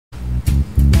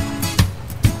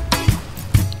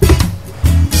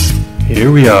Here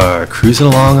we are, cruising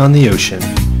along on the ocean.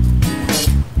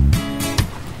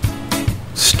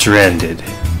 Stranded.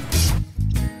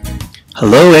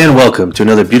 Hello and welcome to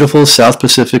another beautiful South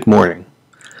Pacific morning.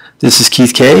 This is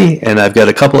Keith K, and I've got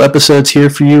a couple episodes here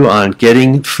for you on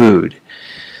getting food.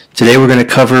 Today we're going to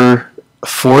cover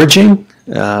foraging.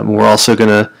 We're also going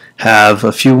to have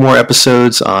a few more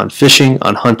episodes on fishing,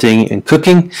 on hunting, and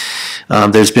cooking.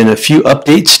 There's been a few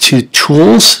updates to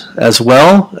tools as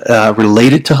well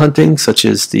related to hunting, such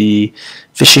as the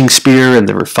fishing spear and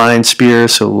the refined spear,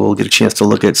 so we'll get a chance to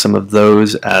look at some of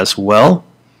those as well.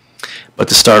 But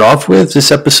to start off with,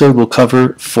 this episode will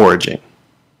cover foraging.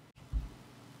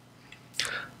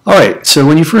 Alright, so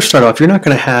when you first start off, you're not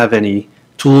going to have any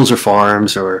tools or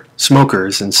farms or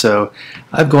smokers, and so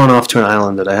I've gone off to an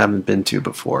island that I haven't been to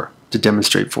before to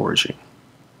demonstrate foraging.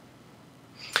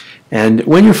 And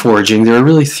when you're foraging, there are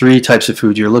really three types of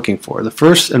food you're looking for. The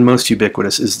first and most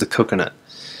ubiquitous is the coconut.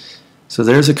 So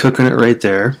there's a coconut right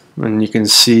there, and you can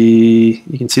see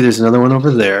there's another one over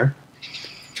there.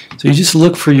 So you just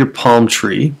look for your palm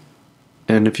tree,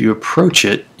 and if you approach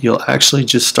it, you'll actually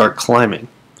just start climbing.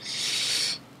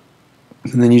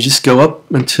 And then you just go up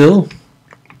until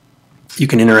you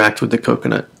can interact with the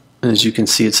coconut. And as you can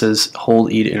see, it says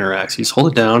hold, eat, interact. So you just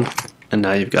hold it down, and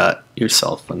now you've got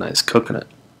yourself a nice coconut.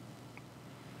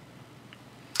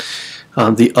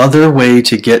 The other way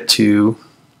to get to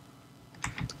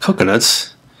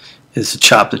coconuts is to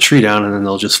chop the tree down, and then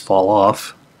they'll just fall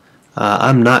off.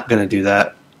 I'm not going to do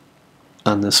that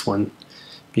on this one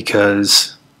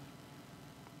because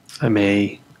I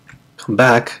may come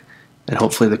back and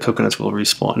hopefully the coconuts will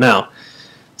respawn. Now,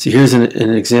 see, here's an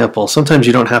example. Sometimes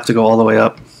you don't have to go all the way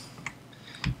up,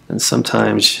 and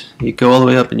sometimes you go all the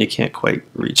way up and you can't quite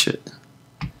reach it.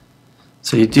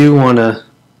 So you do want to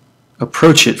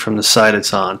approach it from the side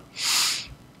it's on,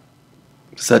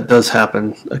 because that does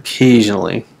happen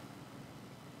occasionally.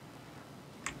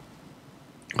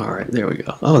 Alright, there we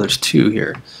go. Oh, there's two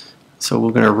here. So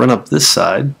we're going to run up this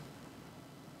side,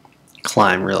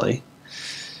 climb really,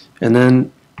 and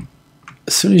then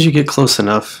as soon as you get close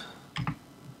enough,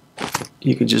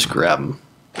 you can just grab them.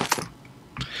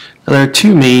 Now, there are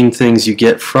two main things you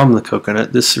get from the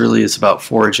coconut. This really is about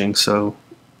foraging, so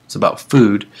it's about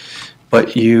food,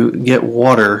 but you get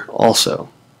water also.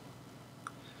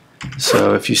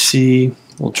 So if you see,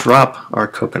 we'll drop our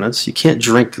coconuts. You can't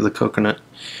drink the coconut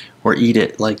or eat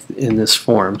it like in this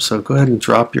form, so go ahead and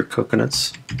drop your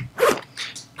coconuts.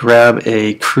 Grab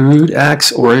a crude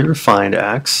axe or a refined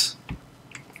axe.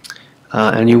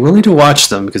 And you will need to watch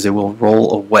them because they will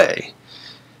roll away.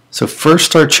 So first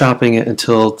start chopping it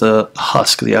until the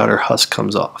husk, the outer husk,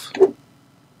 comes off.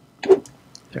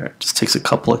 There, it just takes a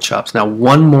couple of chops. Now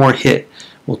one more hit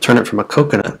will turn it from a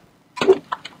coconut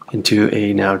into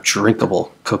a now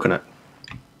drinkable coconut.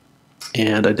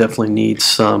 And I definitely need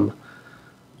some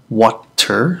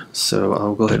water, so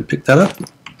I'll go ahead and pick that up.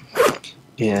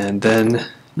 And then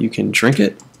you can drink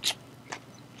it.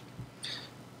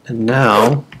 And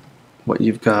now what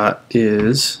you've got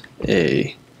is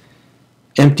a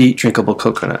empty drinkable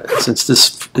coconut. Since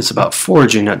this is about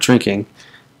foraging, not drinking,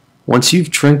 once you've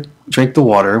drank the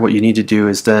water, what you need to do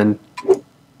is then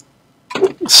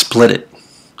split it.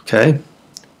 Okay,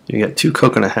 you get two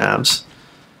coconut halves.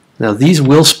 Now these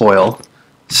will spoil,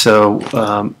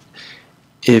 so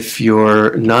if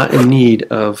you're not in need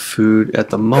of food at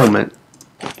the moment,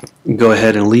 go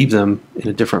ahead and leave them in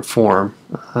a different form.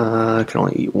 I can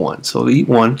only eat one, so I'll eat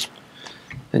one.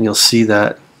 And you'll see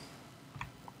that,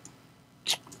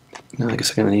 now I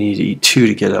guess I'm going to need to eat two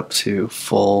to get up to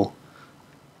full,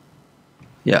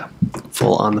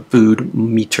 full on the food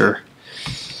meter.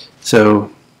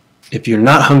 So if you're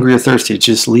not hungry or thirsty,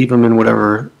 just leave them in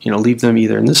whatever, leave them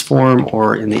either in this form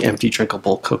or in the empty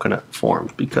drinkable coconut form,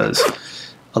 because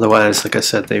otherwise, like I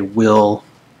said, they will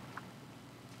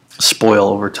spoil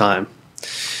over time.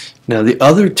 Now the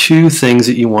other two things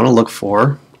that you want to look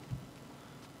for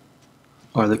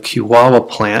are the Quwawa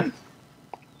plant,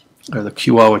 or the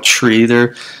Quwawa tree.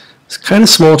 They're kind of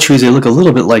small trees. They look a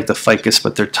little bit like the ficus,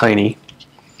 but they're tiny.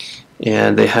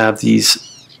 And they have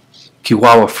these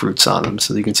Quwawa fruits on them.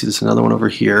 So you can see there's another one over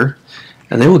here.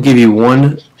 And they will give you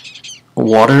one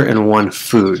water and one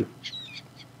food.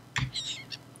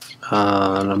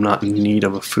 And I'm not in need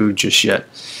of a food just yet.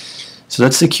 So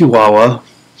that's the Quwawa.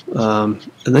 And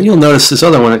then you'll notice this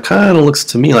other one. It kind of looks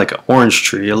to me like an orange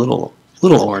tree, a little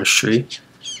orange tree.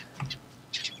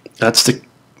 That's the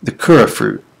Kura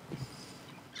fruit.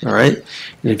 Alright?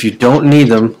 And if you don't need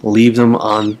them, leave them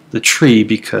on the tree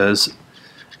because,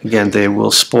 again, they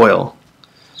will spoil.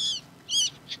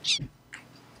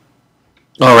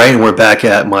 Alright, and we're back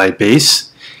at my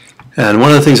base. And one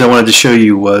of the things I wanted to show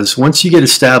you was once you get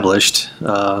established,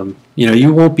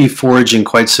 you won't be foraging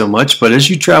quite so much, but as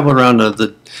you travel around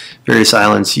the various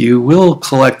islands, you will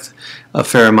collect a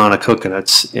fair amount of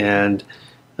coconuts. And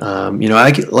I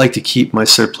like to keep my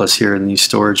surplus here in these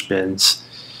storage bins.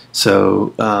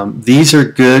 So these are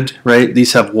good, right?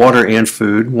 These have water and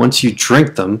food. Once you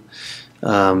drink them,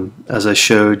 as I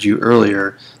showed you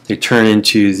earlier, they turn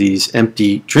into these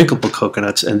empty drinkable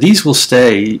coconuts, and these will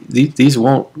stay. These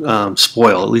won't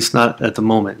spoil, at least not at the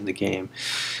moment in the game.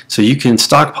 So you can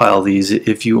stockpile these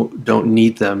if you don't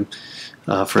need them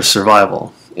for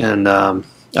survival. And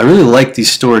I really like these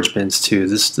storage bins too.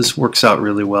 This works out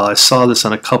really well. I saw this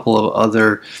on a couple of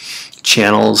other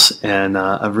channels, and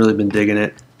I've really been digging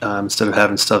it. Instead of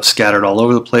having stuff scattered all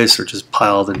over the place or just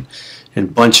piled in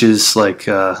bunches like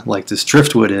this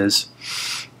driftwood is.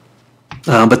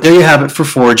 But there you have it for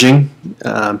foraging.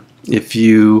 If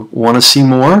you want to see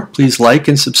more, please like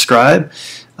and subscribe.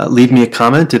 Leave me a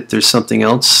comment if there's something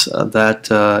else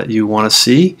that you want to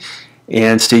see.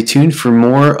 And stay tuned for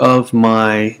more of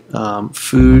my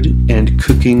food and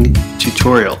cooking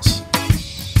tutorials.